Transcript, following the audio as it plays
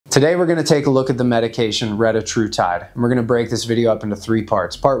Today we're going to take a look at the medication Retatrutide, and we're going to break this video up into 3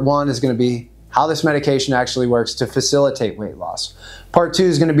 parts. Part 1 is going to be how this medication actually works to facilitate weight loss. Part 2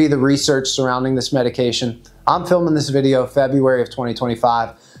 is going to be the research surrounding this medication. I'm filming this video February of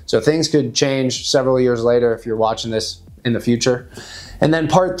 2025, so things could change several years later if you're watching this in the future. And then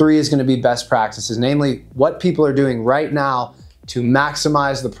part 3 is going to be best practices, namely what people are doing right now to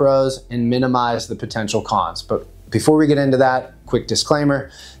maximize the pros and minimize the potential cons. But before we get into that, quick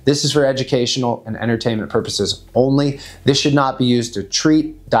disclaimer, this is for educational and entertainment purposes only. This should not be used to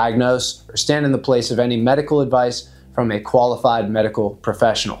treat, diagnose, or stand in the place of any medical advice from a qualified medical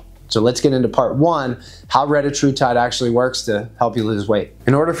professional. So let's get into part 1, how Retatrutide actually works to help you lose weight.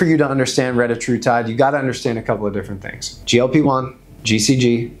 In order for you to understand Retatrutide, you gotta understand a couple of different things. GLP-1,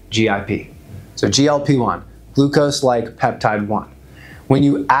 GCG, GIP. So GLP-1, glucose-like peptide 1. When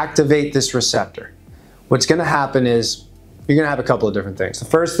you activate this receptor, what's gonna happen is you're gonna have a couple of different things. The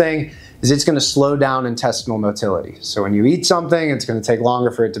first thing is it's gonna slow down intestinal motility. So when you eat something, it's gonna take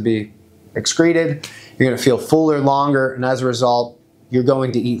longer for it to be excreted. You're gonna feel fuller longer, and as a result, you're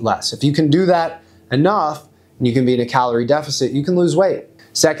going to eat less. If you can do that enough, and you can be in a calorie deficit, you can lose weight.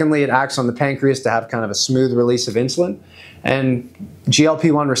 Secondly, it acts on the pancreas to have kind of a smooth release of insulin. And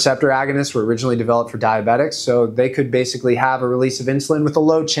GLP-1 receptor agonists were originally developed for diabetics, so they could basically have a release of insulin with a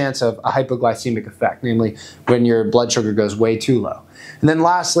low chance of a hypoglycemic effect, namely when your blood sugar goes way too low. And then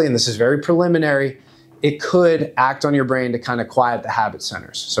lastly, and this is very preliminary, it could act on your brain to kind of quiet the habit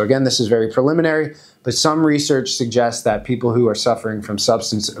centers. So again, this is very preliminary, but some research suggests that people who are suffering from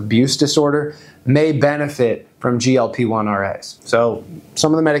substance abuse disorder may benefit from GLP-1 RAs. So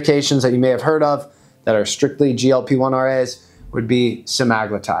some of the medications that you may have heard of that are strictly GLP-1 RAs would be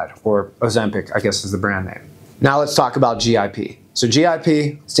Semaglutide, or Ozempic, I guess is the brand name. Now let's talk about GIP. So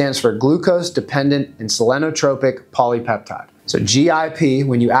GIP stands for glucose-dependent insulinotropic polypeptide. So GIP,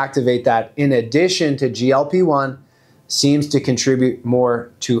 when you activate that in addition to GLP-1, seems to contribute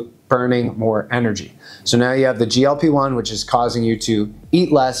more to burning more energy. So now you have the GLP-1, which is causing you to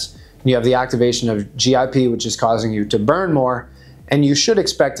eat less, and you have the activation of GIP, which is causing you to burn more, and you should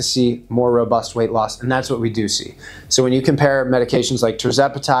expect to see more robust weight loss, and that's what we do see. So when you compare medications like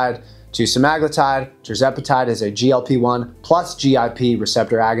Tirzepatide to Semaglutide, Tirzepatide is a GLP-1 plus GIP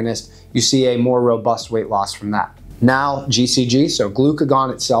receptor agonist. You see a more robust weight loss from that. Now GCG, so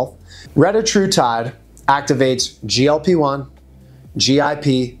glucagon itself. Retatrutide activates GLP-1,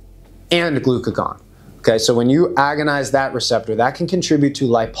 GIP, and glucagon. Okay, so when you agonize that receptor, that can contribute to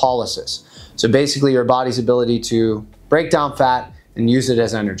lipolysis. So basically your body's ability to break down fat and use it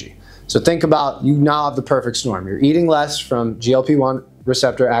as energy. So think about, you now have the perfect storm. You're eating less from GLP-1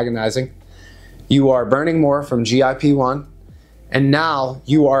 receptor agonizing, you are burning more from GIP-1, and now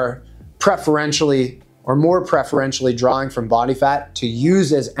you are preferentially or more preferentially drawing from body fat to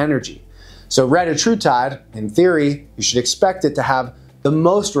use as energy. So Retatrutide, in theory, you should expect it to have the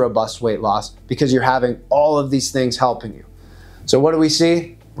most robust weight loss because you're having all of these things helping you. So what do we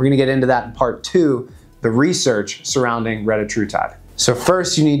see? We're gonna get into that in part 2, the research surrounding Retatrutide. So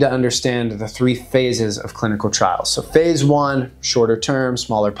first you need to understand the 3 phases of clinical trials. So phase 1, shorter term,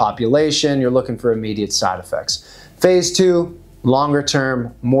 smaller population, you're looking for immediate side effects. Phase 2, longer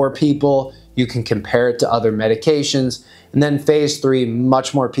term, more people, you can compare it to other medications. And then phase 3,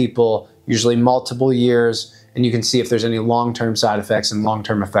 much more people, usually multiple years, and you can see if there's any long-term side effects and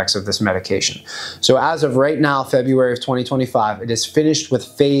long-term effects of this medication. So as of right now, February of 2025, it is finished with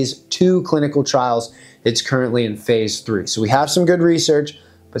phase 2 clinical trials. It's currently in phase 3. So we have some good research,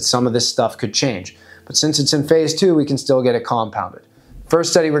 but some of this stuff could change. But since it's in phase 2, we can still get it compounded.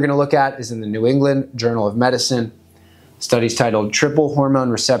 First study we're gonna look at is in the New England Journal of Medicine. Study's titled Triple Hormone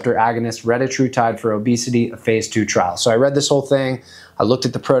Receptor Agonist Retatrutide for Obesity, a phase 2 trial. So I read this whole thing, I looked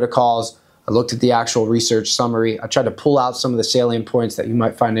at the protocols, I looked at the actual research summary. I tried to pull out some of the salient points that you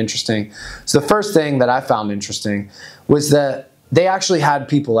might find interesting. So the first thing that I found interesting was that they actually had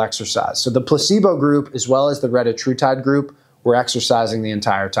people exercise. So the placebo group as well as the Retatrutide group were exercising the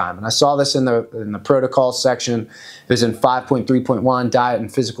entire time. And I saw this in the protocol section. It was in 5.3.1, diet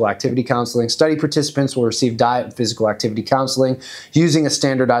and physical activity counseling. Study participants will receive diet and physical activity counseling using a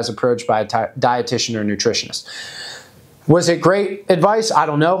standardized approach by a dietitian or nutritionist. Was it great advice? I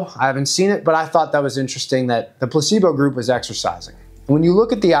don't know. I haven't seen it, but I thought that was interesting that the placebo group was exercising. When you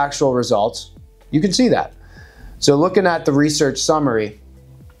look at the actual results, you can see that. So looking at the research summary,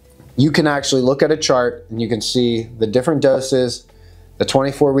 you can actually look at a chart and you can see the different doses, the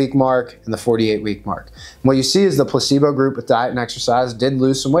 24-week mark and the 48-week mark. And what you see is the placebo group with diet and exercise did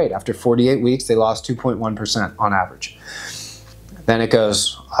lose some weight. After 48 weeks, they lost 2.1% on average. Then it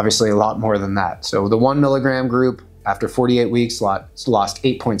goes obviously a lot more than that. So the 1 milligram group after 48 weeks, lost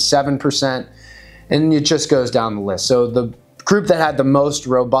 8.7%, and it just goes down the list. So the group that had the most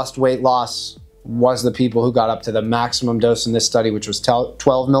robust weight loss was the people who got up to the maximum dose in this study, which was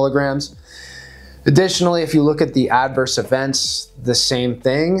 12 milligrams. Additionally, if you look at the adverse events, the same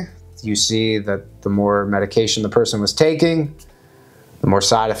thing. You see that the more medication the person was taking, the more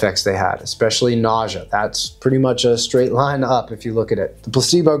side effects they had, especially nausea. That's pretty much a straight line up if you look at it. The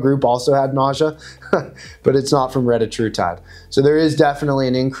placebo group also had nausea, but it's not from retatrutide. So there is definitely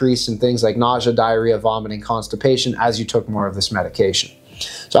an increase in things like nausea, diarrhea, vomiting, constipation as you took more of this medication.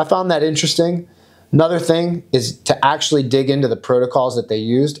 So I found that interesting. Another thing is to actually dig into the protocols that they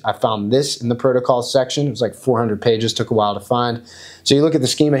used. I found this in the protocols section. It was like 400 pages, took a while to find. So you look at the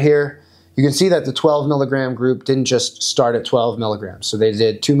schema here, you can see that the 12 milligram group didn't just start at 12 milligrams. So they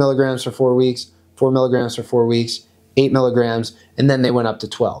did 2 milligrams for 4 weeks, 4 milligrams for 4 weeks, 8 milligrams, and then they went up to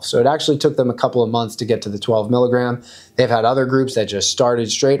 12. So it actually took them a couple of months to get to the 12 milligram. They've had other groups that just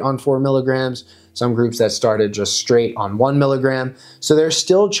started straight on 4 milligrams, some groups that started just straight on 1 milligram. So they're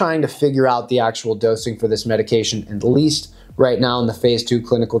still trying to figure out the actual dosing for this medication, at least right now in the phase 2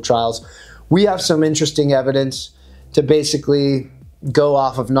 clinical trials. We have some interesting evidence to basically go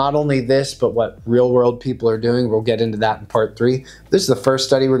off of not only this, but what real world people are doing. We'll get into that in part 3. This is the first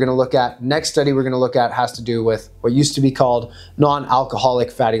study we're going to look at. Next study we're going to look at has to do with what used to be called non-alcoholic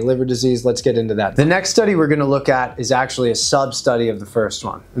fatty liver disease. Let's get into that. The next study we're going to look at is actually a sub-study of the first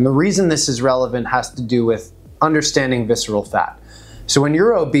one. And the reason this is relevant has to do with understanding visceral fat. So when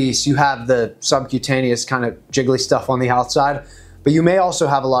you're obese, you have the subcutaneous kind of jiggly stuff on the outside, but you may also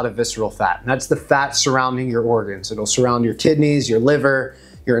have a lot of visceral fat, and that's the fat surrounding your organs. It'll surround your kidneys, your liver,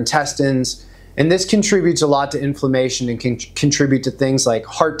 your intestines, and this contributes a lot to inflammation and can contribute to things like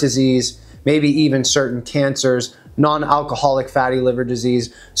heart disease, maybe even certain cancers, non-alcoholic fatty liver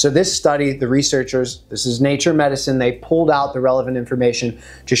disease. So this study, the researchers, this is Nature Medicine, they pulled out the relevant information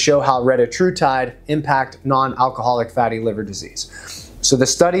to show how retatrutide impact non-alcoholic fatty liver disease. So the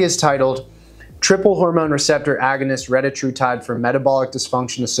study is titled Triple Hormone Receptor Agonist Retatrutide for Metabolic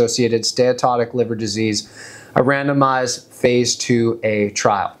Dysfunction Associated Steatotic Liver Disease, a randomized phase 2A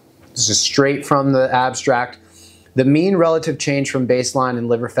trial. This is straight from the abstract. The mean relative change from baseline in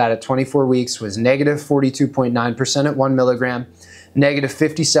liver fat at 24 weeks was negative 42.9% at 1 milligram, negative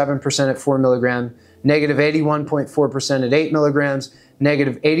 57% at 4 milligram, negative 81.4% at 8 milligrams,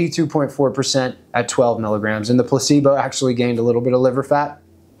 negative 82.4% at 12 milligrams. And the placebo actually gained a little bit of liver fat.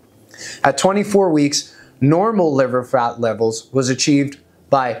 At 24 weeks, normal liver fat levels was achieved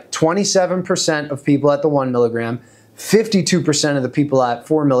by 27% of people at the 1 milligram, 52% of the people at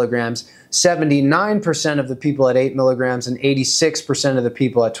 4 milligrams, 79% of the people at 8 milligrams, and 86% of the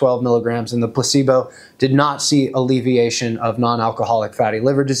people at 12 milligrams. And the placebo did not see alleviation of non-alcoholic fatty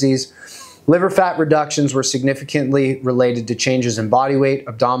liver disease. Liver fat reductions were significantly related to changes in body weight,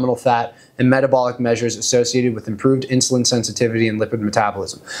 abdominal fat, and metabolic measures associated with improved insulin sensitivity and lipid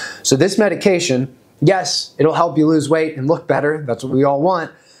metabolism. So this medication, yes, it'll help you lose weight and look better. That's what we all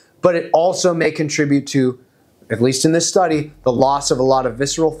want. But it also may contribute to, at least in this study, the loss of a lot of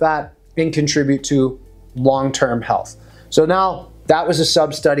visceral fat and contribute to long-term health. So now that was a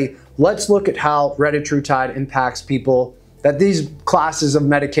sub-study. Let's look at how retatrutide impacts people that these classes of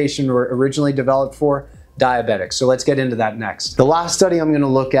medication were originally developed for, diabetics. So let's get into that next. The last study I'm going to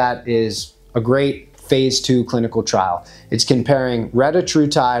look at is a great phase 2 clinical trial. It's comparing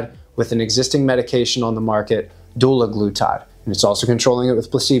retatrutide with an existing medication on the market, dulaglutide, and it's also controlling it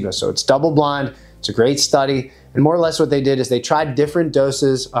with placebo. So it's double blind, it's a great study, and more or less what they did is they tried different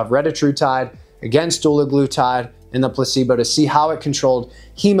doses of retatrutide against dulaglutide in the placebo to see how it controlled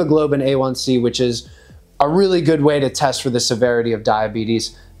hemoglobin A1C, which is a really good way to test for the severity of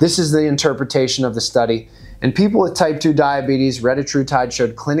diabetes. This is the interpretation of the study. In people with type 2 diabetes, retatrutide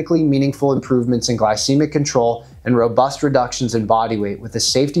showed clinically meaningful improvements in glycemic control and robust reductions in body weight with a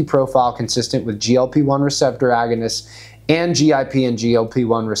safety profile consistent with GLP-1 receptor agonists and GIP and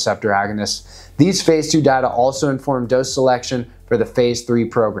GLP-1 receptor agonists. These phase 2 data also informed dose selection for the phase 3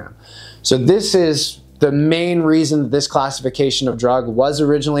 program. So this is the main reason that this classification of drug was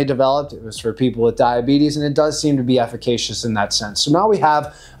originally developed. It was for people with diabetes, and it does seem to be efficacious in that sense. So now we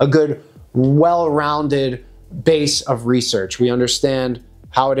have a good, well-rounded base of research. We understand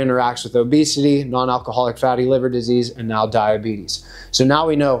how it interacts with obesity, non-alcoholic fatty liver disease, and now diabetes. So now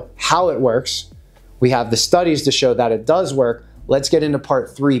we know how it works. We have the studies to show that it does work. Let's get into part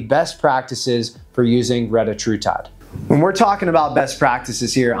 3, best practices for using retatrutide. When we're talking about best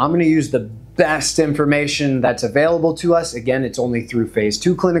practices here, I'm going to use the best information that's available to us. Again, it's only through phase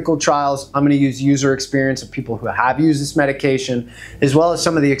 2 clinical trials. I'm going to use user experience of people who have used this medication, as well as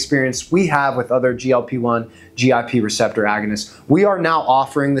some of the experience we have with other GLP-1, GIP receptor agonists. We are now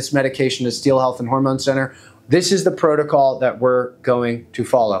offering this medication at Steel Health and Hormone Center. This is the protocol that we're going to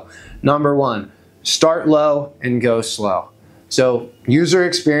follow. Number 1, start low and go slow. So user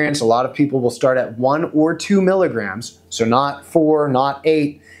experience, a lot of people will start at 1 or 2 milligrams, so not 4, not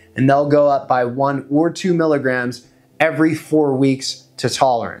 8, and they'll go up by 1 or 2 milligrams every 4 weeks to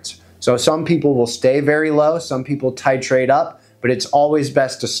tolerance. So some people will stay very low, some people titrate up, but it's always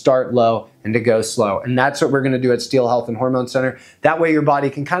best to start low and to go slow. And that's what we're gonna do at Steel Health and Hormone Center. That way your body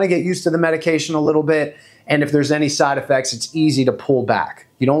can kind of get used to the medication a little bit, and if there's any side effects, it's easy to pull back.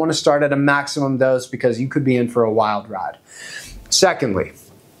 You don't want to start at a maximum dose because you could be in for a wild ride. Secondly,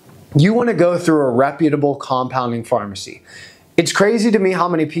 you want to go through a reputable compounding pharmacy. It's crazy to me how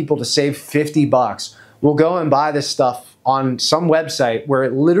many people, to save 50 bucks, will go and buy this stuff on some website where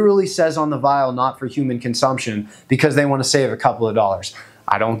it literally says on the vial, not for human consumption, because they want to save a couple of dollars.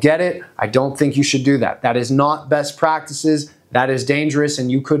 I don't get it. I don't think you should do that. That is not best practices. That is dangerous,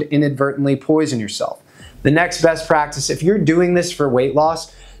 and you could inadvertently poison yourself. The next best practice, if you're doing this for weight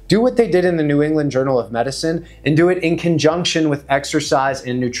loss, do what they did in the New England Journal of Medicine and do it in conjunction with exercise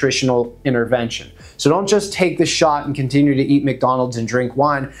and nutritional intervention. So don't just take the shot and continue to eat McDonald's and drink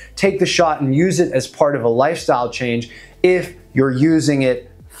wine. Take the shot and use it as part of a lifestyle change if you're using it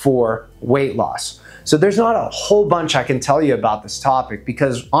for weight loss. So there's not a whole bunch I can tell you about this topic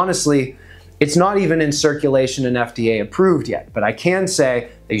because honestly, it's not even in circulation and FDA approved yet, but I can say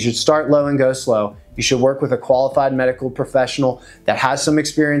that you should start low and go slow. You should work with a qualified medical professional that has some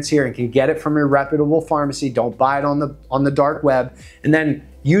experience here and can get it from a reputable pharmacy. Don't buy it on the dark web, and then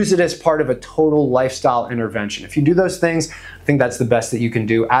use it as part of a total lifestyle intervention. If you do those things, I think that's the best that you can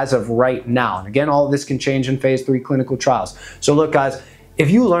do as of right now. And again, all of this can change in phase 3 clinical trials. So look guys, if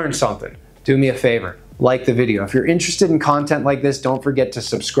you learned something, do me a favor. Like the video. If you're interested in content like this, don't forget to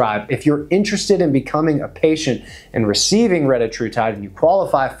subscribe. If you're interested in becoming a patient and receiving Retatrutide and you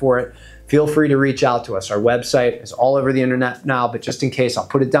qualify for it, feel free to reach out to us. Our website is all over the internet now, but just in case, I'll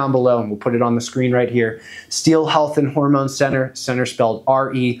put it down below and we'll put it on the screen right here. Steel Health and Hormone Center, center spelled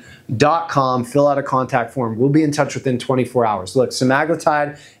RE.com. Fill out a contact form. We'll be in touch within 24 hours. Look,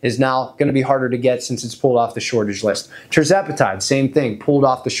 Semaglutide is now going to be harder to get since it's pulled off the shortage list. Tirzepatide, same thing, pulled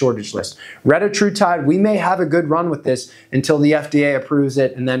off the shortage list. Retatrutide, we may have a good run with this until the FDA approves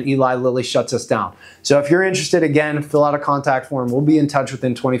it and then Eli Lilly shuts us down. So if you're interested, again, fill out a contact form. We'll be in touch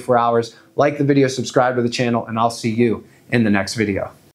within 24 hours. Like the video, subscribe to the channel, and I'll see you in the next video.